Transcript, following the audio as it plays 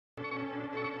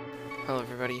Hello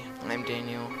everybody, I'm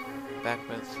Daniel, back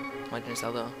with Legend of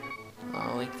Zelda,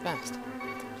 Link to the Past.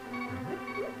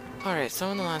 Alright, so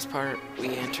in the last part,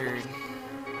 we entered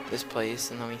this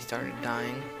place, and then we started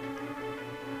dying.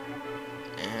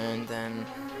 And then,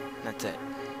 that's it.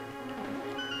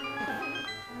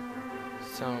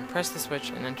 So, press the switch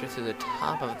and enter through the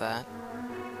top of that.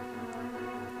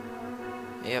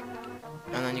 Yep.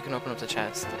 And then you can open up the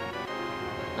chest.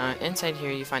 Now, inside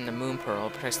here you find the Moon Pearl,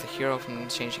 protects the hero from the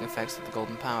changing effects of the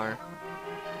Golden Power.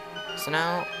 So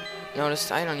now,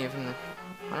 notice I don't know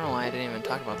why I didn't even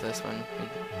talk about this when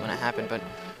it happened, but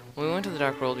when we went to the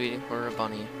Dark World we were a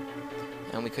bunny,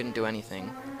 and we couldn't do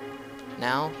anything.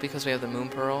 Now, because we have the Moon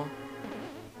Pearl,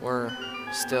 we're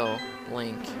still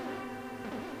Link,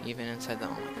 even inside the,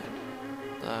 oh my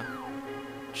god,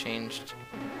 the changed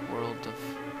world of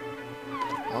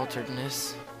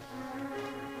alteredness.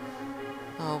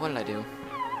 Oh, what did I do?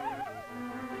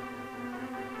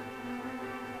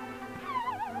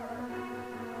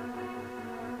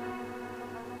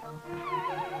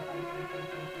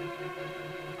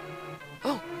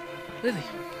 Oh, really?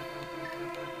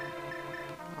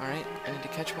 Alright, I need to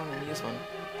catch one and use one,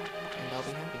 and I'll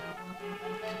be happy.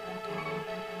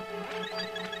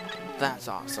 That's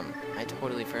awesome. I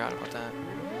totally forgot about that.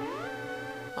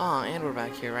 Aw, and we're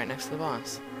back here right next to the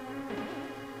boss.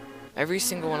 Every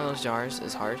single one of those jars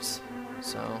is hearts,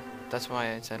 so that's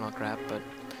why I said all crap, but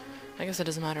I guess it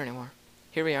doesn't matter anymore.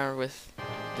 Here we are with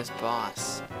this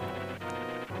boss.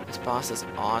 This boss is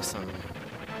awesome.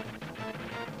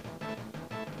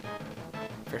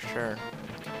 For sure.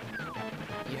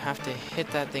 You have to hit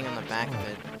that thing on the back of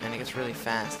it, and it gets really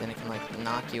fast, and it can like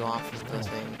knock you off of the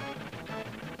thing.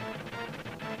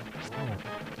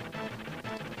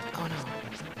 Oh no.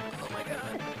 Oh my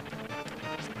god.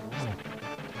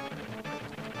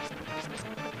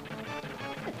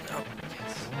 No.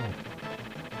 Yes.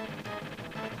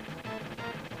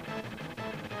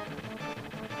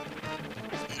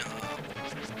 No.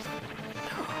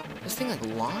 No. This thing like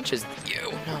launches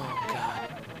you. No, god.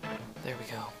 There we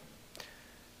go.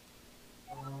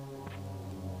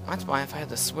 That's why if I had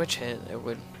the switch hit, it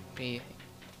would be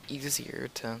easier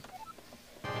to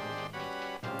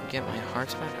get my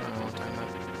hearts back. I don't know what I'm talking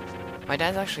about. My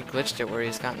dad's actually glitched it where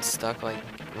he's gotten stuck like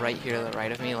right here to the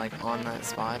right of me, like on that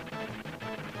spot.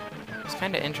 It's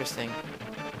kind of interesting.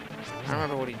 I don't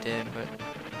remember what he did, but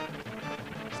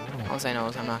all I know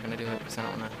is I'm not going to do it because I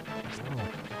don't want to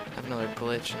have another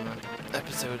glitch in the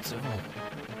episodes of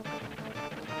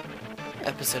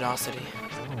episodosity.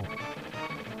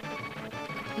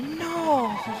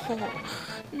 No!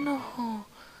 No!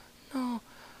 No!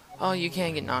 Oh, you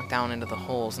can't get knocked down into the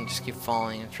holes and just keep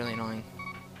falling. It's really annoying.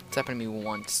 It's happened to me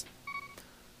once.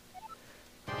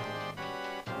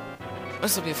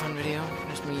 This will be a fun video.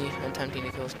 Just me attempting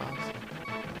to kill this boss.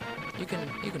 You can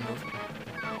move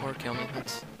or kill me.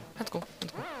 That's cool.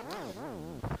 That's cool.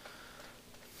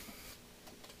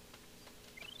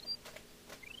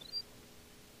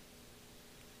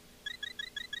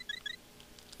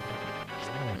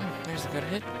 There's a good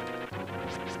hit.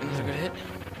 Another good hit.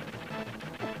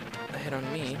 A hit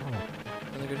on me.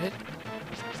 Another good hit.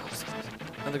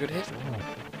 Another good hit.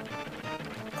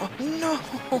 Oh no!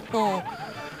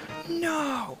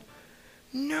 No!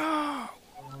 No!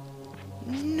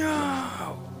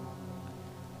 No!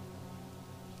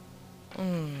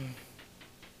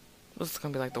 This is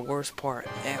gonna be like the worst part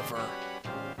ever.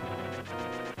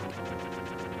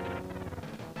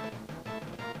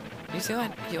 You see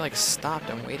that? He like stopped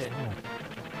and waited.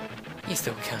 He's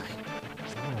still kind.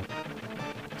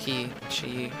 He,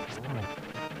 she,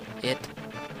 it.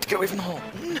 Get away from the hole.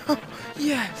 No!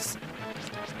 Yes!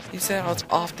 He said I was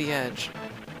off the edge.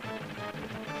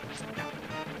 No.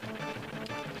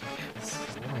 Yes.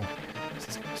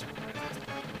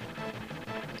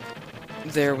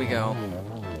 There we go.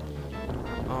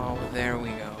 Oh, there we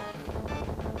go.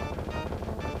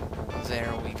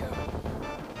 There we go.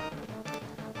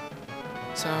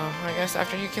 So, I guess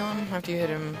after you kill him, after you hit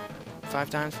him 5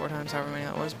 times, 4 times, however many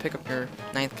that was, pick up your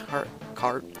 9th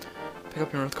cart. Pick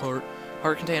up your 9th cart.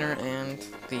 Heart container and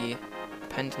the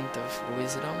pendant of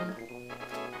wisdom.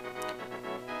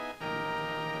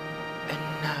 And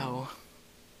now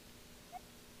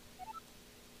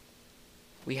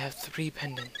we have 3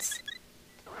 pendants.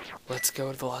 Let's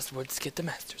go to the Lost Woods to get the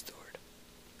Master Sword.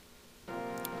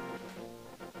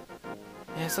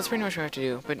 Yeah, so that's pretty much what I have to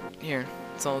do. But here,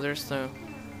 so there's the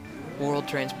World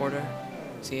Transporter.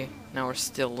 See, now we're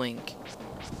still Link.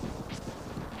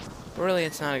 But really,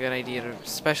 it's not a good idea,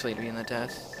 especially to be in the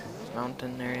Death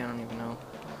Mountain area. I don't even know.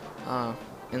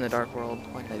 In the Dark World.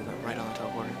 Why did I do that right on the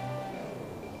teleporter?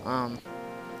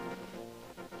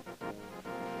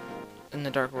 in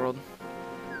the Dark World.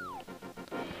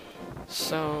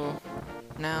 So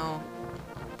now,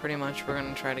 pretty much, we're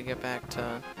gonna try to get back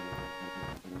to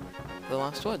the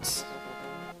Lost Woods.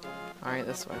 Alright,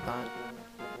 that's what I thought.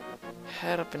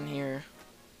 Head up in here.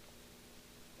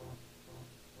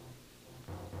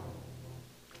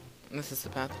 This is the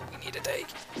path we need to take.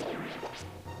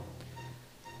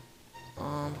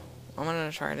 I'm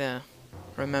gonna try to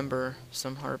remember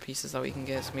some heart pieces that we can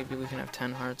get, so maybe we can have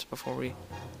 10 hearts before we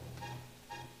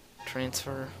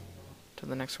transfer to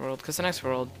the next world. Because the next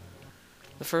world,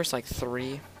 the first like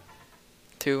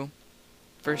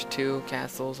first two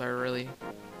castles are really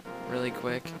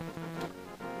quick.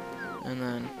 And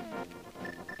then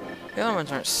the other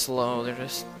ones aren't slow, they're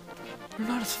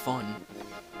not as fun.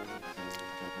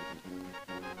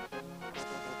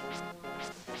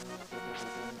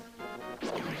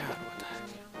 Oh my god, what the heck?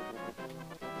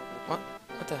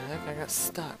 What the heck? I got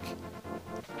stuck.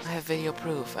 I have video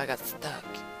proof, I got stuck.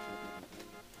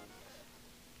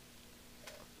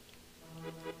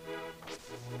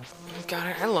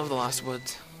 God, I love the Lost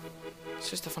Woods. It's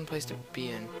just a fun place to be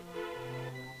in.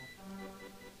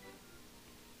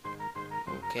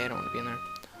 Okay, I don't want to be in there.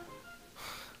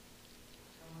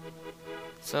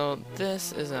 So,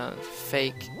 this is a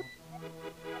fake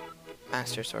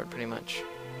Master Sword, pretty much.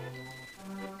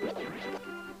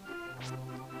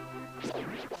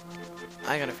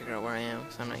 I gotta figure out where I am,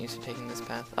 because I'm not used to taking this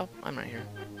path. Oh, I'm right here.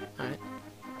 Alright.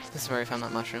 This is where I found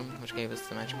that mushroom, which gave us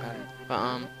the magic powder.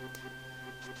 But,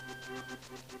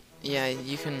 yeah,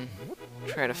 you can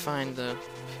try to find the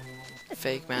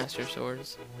fake Master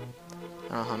Swords.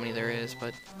 I don't know how many there is,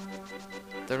 but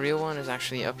the real one is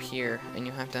actually up here, and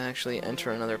you have to actually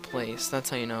enter another place.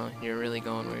 That's how you know you're really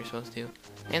going where you're supposed to.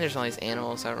 And there's all these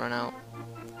animals that run out.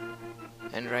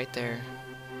 And right there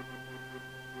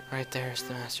is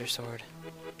the Master Sword.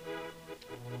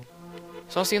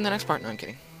 So I'll see you in the next part. No, I'm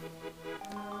kidding.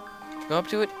 Go up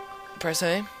to it, press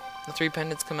A, the 3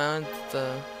 pendants come out,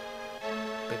 the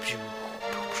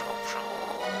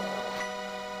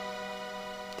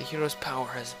hero's power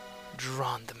has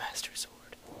drawn the Master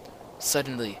Sword.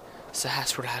 Suddenly,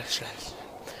 Sahasrara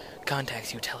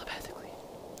contacts you telepathically.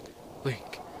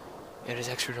 Link, it is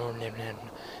extraordinary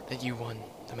that you won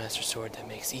the Master Sword that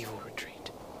makes evil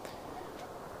retreat.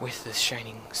 With this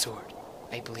shining sword,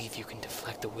 I believe you can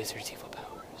deflect the wizard's evil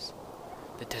powers.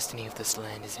 The destiny of this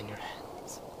land is in your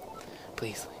hands.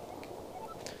 Please, Link.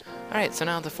 Alright, so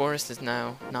now the forest is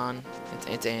now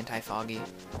it's anti-foggy.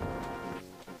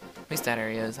 At least that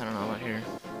area is, I don't know about here.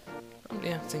 Oh,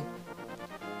 yeah, see.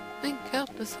 Link,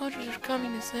 help, the soldiers are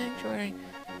coming to Sanctuary.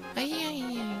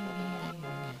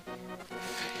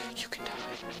 You can die.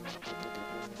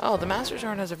 Oh, the Master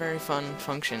Sword has a very fun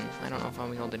function. I don't know if I'll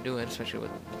be able to do it, especially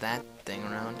with that thing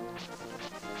around.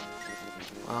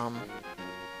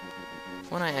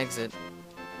 When I exit,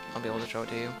 I'll be able to show it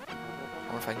to you.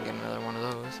 Or if I can get another one of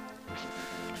those.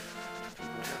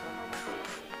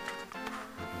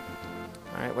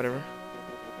 Alright, whatever.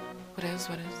 What is?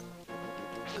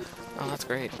 Oh, that's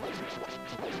great.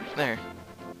 There.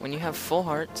 When you have full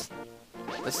hearts,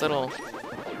 this little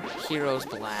hero's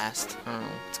blast, I don't know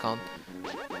what it's called,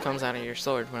 comes out of your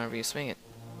sword whenever you swing it.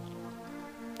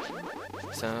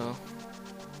 So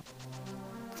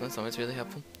that's always really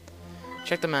helpful.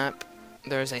 Check the map.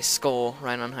 There's a skull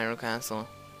right on Hyrule Castle.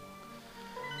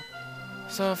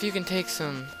 So if you can take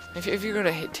some, if you're good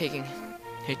at taking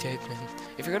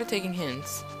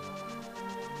hints,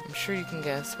 I'm sure you can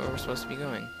guess where we're supposed to be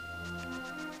going.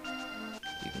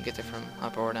 You can get there from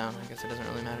up or down. I guess it doesn't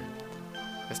really matter.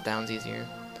 I guess down's easier.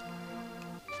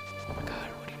 Oh my god,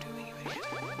 what are you doing, you idiot?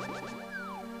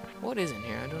 What is in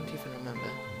here? I don't even remember.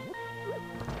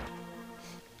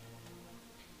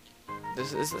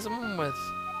 Is this one with...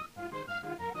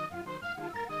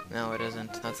 No, it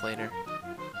isn't. That's later.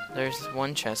 There's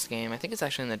one chess game. I think it's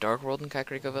actually in the Dark World in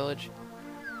Kakariko Village.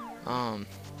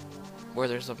 Where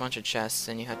there's a bunch of chests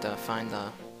and you have to find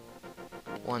the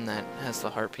one that has the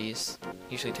heart piece.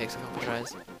 Usually takes a couple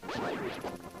tries.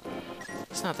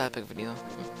 It's not that big of a deal.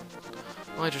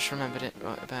 Well, I just remembered it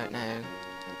right about now.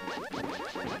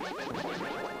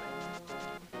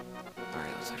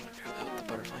 Alright, let's actually grab out the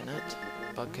butterfly nut.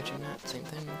 Bug catching nut, same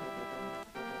thing.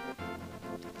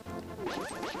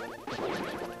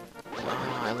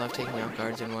 Oh, I love taking out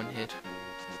guards in one hit.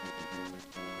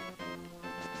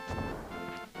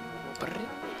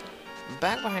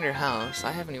 Back behind her house,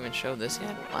 I haven't even showed this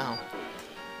yet. Wow.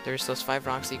 There's those 5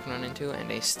 rocks that you can run into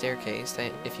and a staircase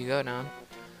that if you go down,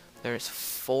 there's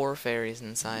 4 fairies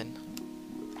inside.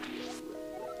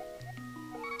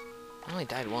 I only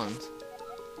died once.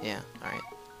 Yeah, alright.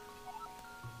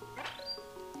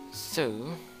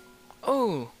 So,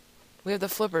 oh! We have the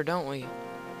flipper, don't we?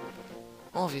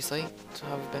 Obviously. That's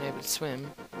how we've been able to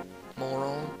swim.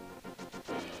 Moral.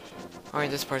 Alright,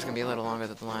 this part's gonna be a little longer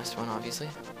than the last one, obviously.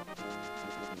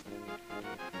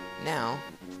 Now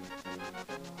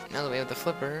that we have the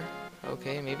flipper,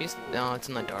 okay, maybe it's... No, it's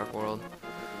in the dark world.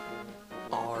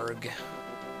 Arg.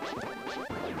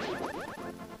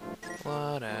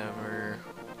 Whatever.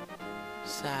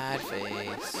 Sad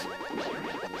face.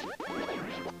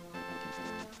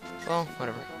 Well,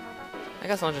 whatever. I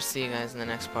guess I'll just see you guys in the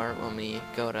next part when we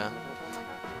go to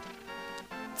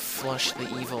flush the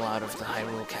evil out of the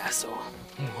Hyrule Castle.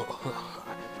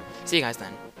 See you guys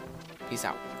then. Peace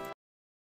out.